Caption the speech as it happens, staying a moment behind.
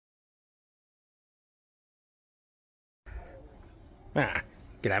Ah,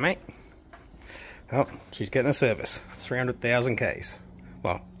 g'day mate. Oh, she's getting a service. 300,000 Ks.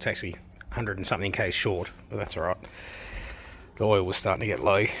 Well, it's actually 100 and something Ks short, but that's alright. The oil was starting to get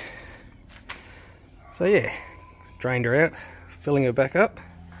low. So yeah, drained her out, filling her back up,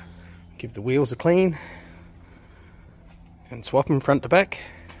 give the wheels a clean, and swap them front to back.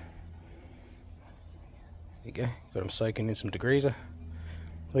 There you go, got them soaking in some degreaser.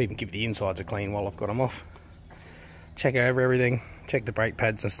 I'll even give the insides a clean while I've got them off. Check over everything, check the brake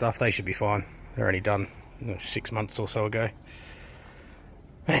pads and stuff, they should be fine. They're only done 6 months or so ago.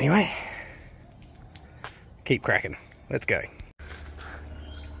 Anyway, keep cracking, let's go.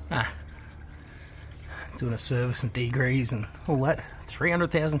 Doing a service and degrease and all that,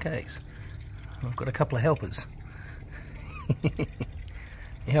 300,000 Ks. I've got a couple of helpers. You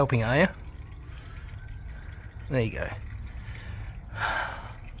helping, are you? There you go.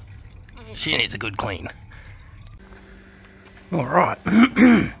 She needs a good clean. Alright.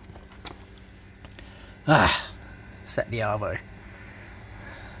 Sat the Arvo.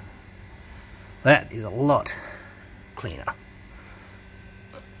 That is a lot cleaner.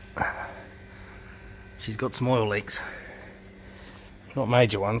 She's got some oil leaks. Not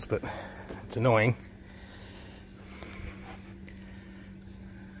major ones, but it's annoying.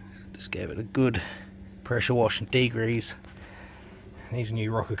 Just gave it a good pressure wash and degrease. Needs a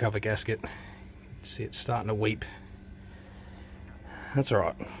new rocker cover gasket. See, it's starting to weep. That's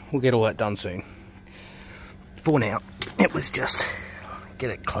alright. We'll get all that done soon. For now, it was just get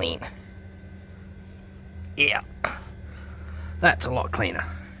it clean. Yeah. That's a lot cleaner.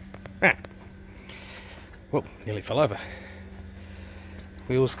 Whoop, nearly fell over.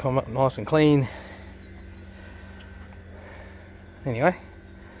 Wheels come up nice and clean. Anyway,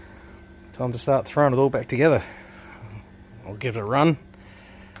 time to start throwing it all back together. I'll give it a run,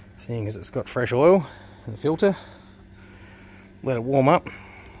 seeing as it's got fresh oil in the filter. Let it warm up,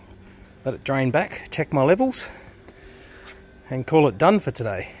 let it drain back, check my levels, and call it done for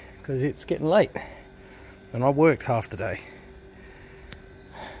today, because it's getting late and I've worked half the day.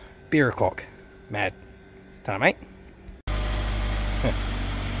 Beer o'clock. Mad. Ta-ra, mate.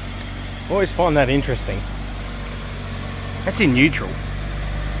 Always find that interesting. That's in neutral.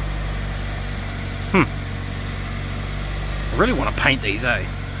 I really want to paint these, eh?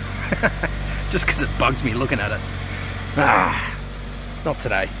 Just because it bugs me looking at it. Not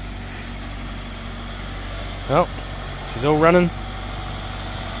today. Well, she's all running.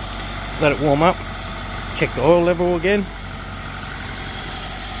 Let it warm up. Check the oil level again.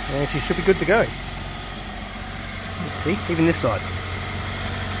 And she should be good to go. See, even this side.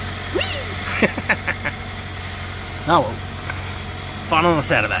 Oh well. Fun on a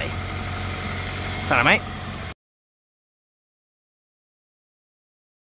Saturday. Ta-ra, mate.